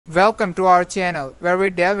Welcome to our channel where we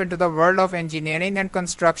delve into the world of engineering and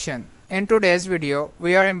construction. In today's video,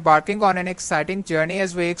 we are embarking on an exciting journey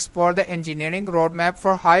as we explore the engineering roadmap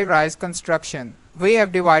for high-rise construction. We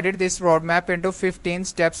have divided this roadmap into 15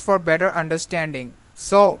 steps for better understanding.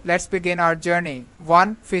 So, let's begin our journey.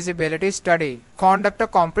 1. Feasibility study. Conduct a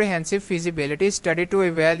comprehensive feasibility study to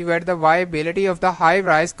evaluate the viability of the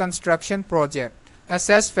high-rise construction project.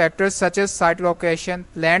 Assess factors such as site location,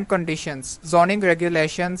 land conditions, zoning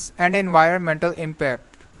regulations, and environmental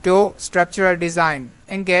impact. 2. Structural design.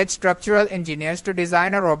 Engage structural engineers to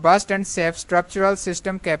design a robust and safe structural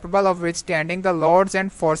system capable of withstanding the loads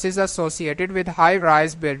and forces associated with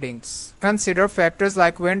high-rise buildings. Consider factors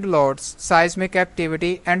like wind loads, seismic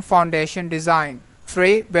activity, and foundation design.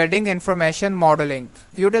 3. Building information modeling.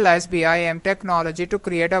 Utilize BIM technology to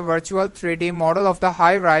create a virtual 3D model of the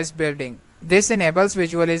high-rise building. This enables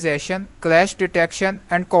visualization, clash detection,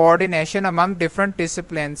 and coordination among different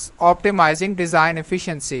disciplines, optimizing design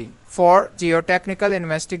efficiency. 4. Geotechnical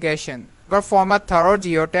investigation. Perform a thorough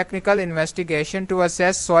geotechnical investigation to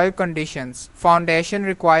assess soil conditions, foundation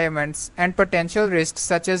requirements, and potential risks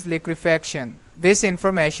such as liquefaction. This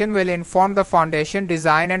information will inform the foundation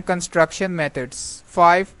design and construction methods.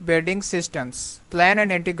 5. Building systems. Plan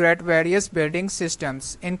and integrate various building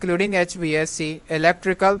systems, including HVAC,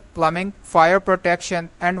 electrical, plumbing, fire protection,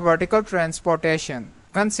 and vertical transportation.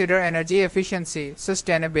 Consider energy efficiency,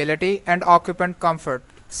 sustainability, and occupant comfort.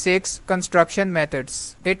 6. Construction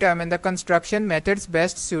methods. Determine the construction methods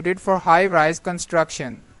best suited for high-rise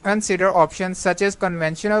construction. Consider options such as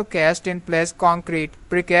conventional cast-in-place concrete,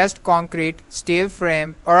 precast concrete, steel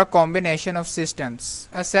frame, or a combination of systems.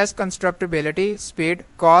 Assess constructability, speed,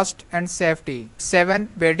 cost, and safety. 7.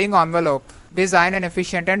 Building envelope. Design an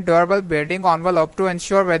efficient and durable building envelope to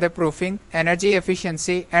ensure weatherproofing, energy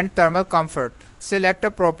efficiency, and thermal comfort. Select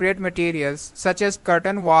appropriate materials such as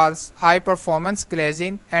curtain walls, high-performance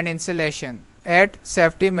glazing, and insulation. 8.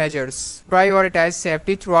 Safety measures. Prioritize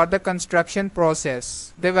safety throughout the construction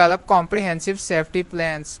process. Develop comprehensive safety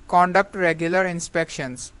plans, conduct regular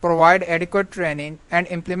inspections, provide adequate training, and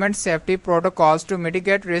implement safety protocols to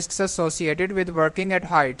mitigate risks associated with working at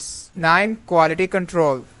heights. 9. Quality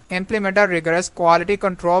control. Implement a rigorous quality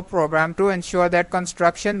control program to ensure that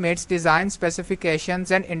construction meets design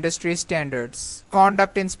specifications and industry standards.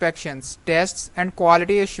 Conduct inspections, tests, and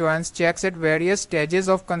quality assurance checks at various stages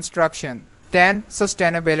of construction. 10.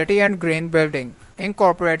 Sustainability and green building.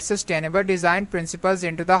 Incorporate sustainable design principles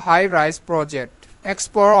into the high-rise project.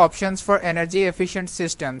 Explore options for energy-efficient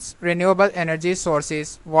systems, renewable energy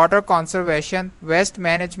sources, water conservation, waste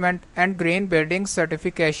management, and green building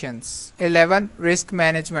certifications. 11. Risk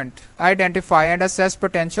management. Identify and assess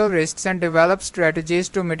potential risks and develop strategies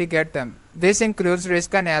to mitigate them. This includes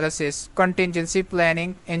risk analysis, contingency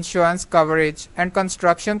planning, insurance coverage, and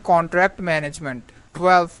construction contract management.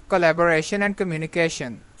 12. Collaboration and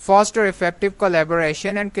communication. Foster effective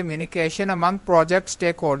collaboration and communication among project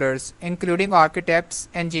stakeholders, including architects,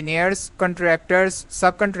 engineers, contractors,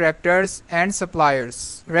 subcontractors, and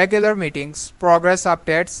suppliers. Regular meetings, progress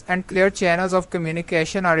updates, and clear channels of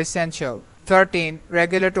communication are essential. 13.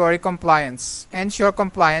 Regulatory compliance. Ensure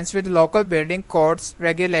compliance with local building codes,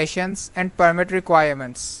 regulations, and permit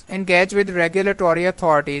requirements. Engage with regulatory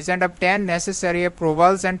authorities and obtain necessary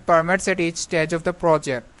approvals and permits at each stage of the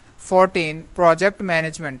project. 14. Project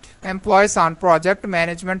management. Employ sound project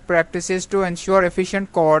management practices to ensure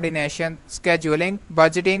efficient coordination, scheduling,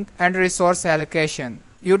 budgeting, and resource allocation.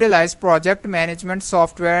 Utilize project management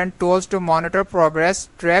software and tools to monitor progress,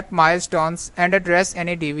 track milestones, and address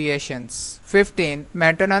any deviations. 15.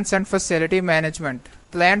 Maintenance and facility management.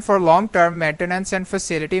 Plan for long-term maintenance and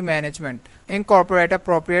facility management. Incorporate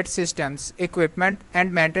appropriate systems, equipment,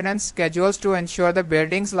 and maintenance schedules to ensure the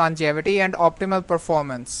building's longevity and optimal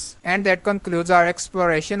performance. And that concludes our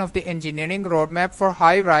exploration of the engineering roadmap for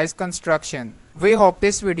high-rise construction. We hope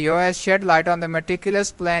this video has shed light on the meticulous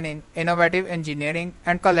planning, innovative engineering,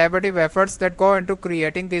 and collaborative efforts that go into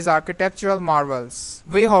creating these architectural marvels.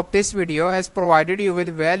 We hope this video has provided you with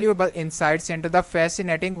valuable insights into the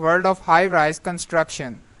fascinating world of high-rise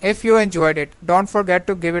construction. If you enjoyed it, don't forget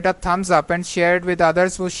to give it a thumbs up and share it with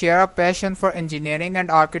others who share a passion for engineering and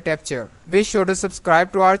architecture. Be sure to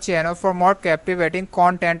subscribe to our channel for more captivating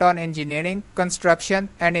content on engineering, construction,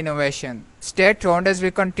 and innovation. Stay tuned as we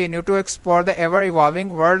continue to explore the ever-evolving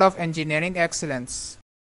world of engineering excellence.